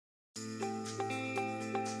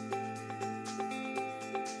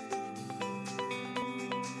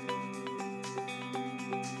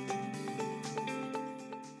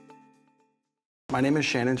My name is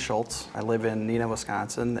Shannon Schultz. I live in Neenah,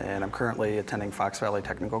 Wisconsin, and I'm currently attending Fox Valley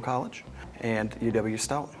Technical College and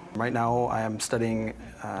UW-Stout. Right now I am studying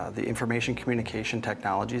the Information Communication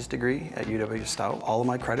Technologies degree at UW-Stout. All of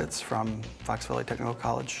my credits from Fox Valley Technical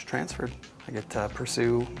College transferred. I get to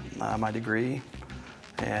pursue my degree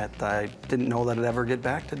that I didn't know that I'd ever get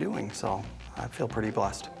back to doing, so I feel pretty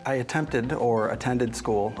blessed. I attempted or attended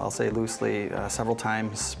school, I'll say loosely, several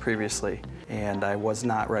times previously, and I was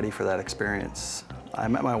not ready for that experience. I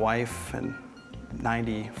met my wife in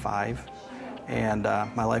 '95, and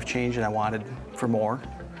my life changed, and I wanted for more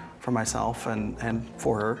for myself and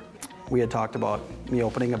for her. We had talked about me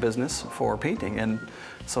opening a business for painting, and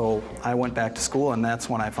so I went back to school, and that's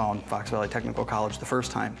when I found Fox Valley Technical College the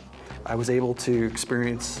first time. I was able to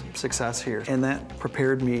experience success here, and that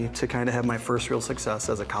prepared me to kind of have my first real success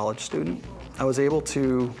as a college student. I was able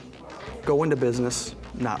to go into business,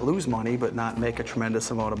 not lose money, but not make a tremendous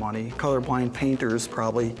amount of money. Colorblind painters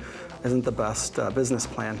probably isn't the best business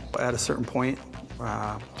plan. At a certain point,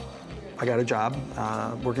 I got a job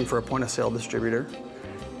working for a point-of-sale distributor,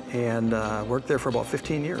 and worked there for about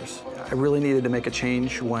 15 years. I really needed to make a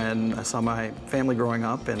change when I saw my family growing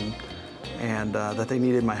up and that they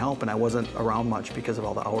needed my help, and I wasn't around much because of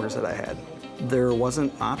all the hours that I had. There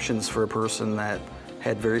wasn't options for a person that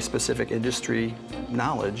had very specific industry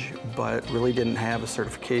knowledge, but really didn't have a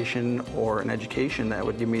certification or an education that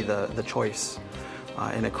would give me the choice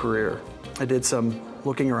in a career. I did some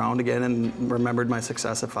looking around again and remembered my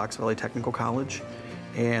success at Fox Valley Technical College,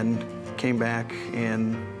 and came back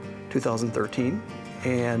in 2013.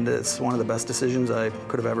 And it's one of the best decisions I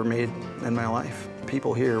could have ever made in my life.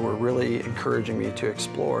 People here were really encouraging me to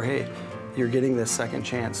explore, hey, you're getting this second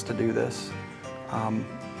chance to do this.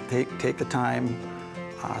 Take the time,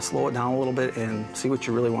 slow it down a little bit, and see what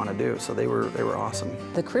you really want to do. So they were awesome.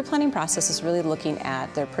 The career planning process is really looking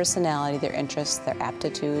at their personality, their interests, their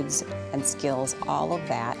aptitudes and skills, all of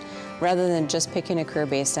that, rather than just picking a career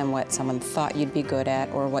based on what someone thought you'd be good at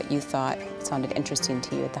or what you thought sounded interesting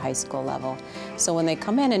to you at the high school level. So when they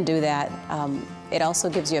come in and do that, it also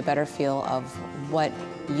gives you a better feel of what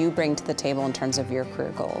you bring to the table in terms of your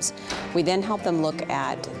career goals. We then help them look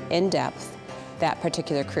at, in depth, that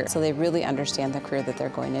particular career, so they really understand the career that they're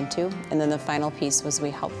going into. And then the final piece was we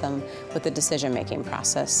help them with the decision-making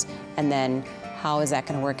process, and then how is that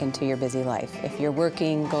going to work into your busy life. If you're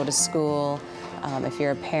working, go to school, if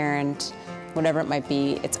you're a parent, whatever it might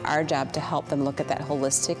be, it's our job to help them look at that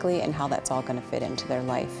holistically and how that's all going to fit into their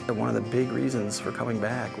life. One of the big reasons for coming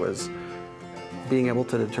back was being able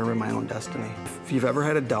to determine my own destiny. If you've ever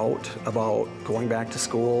had a doubt about going back to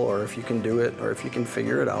school, or if you can do it, or if you can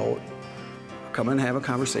figure it out, come and have a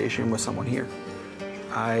conversation with someone here.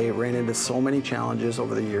 I ran into so many challenges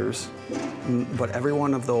over the years, but every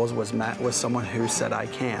one of those was met with someone who said, I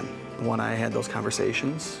can. When I had those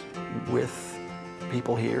conversations with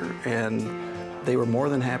people here, and they were more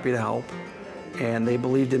than happy to help, and they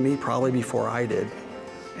believed in me probably before I did,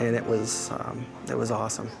 and it was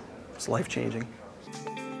awesome. It's life-changing.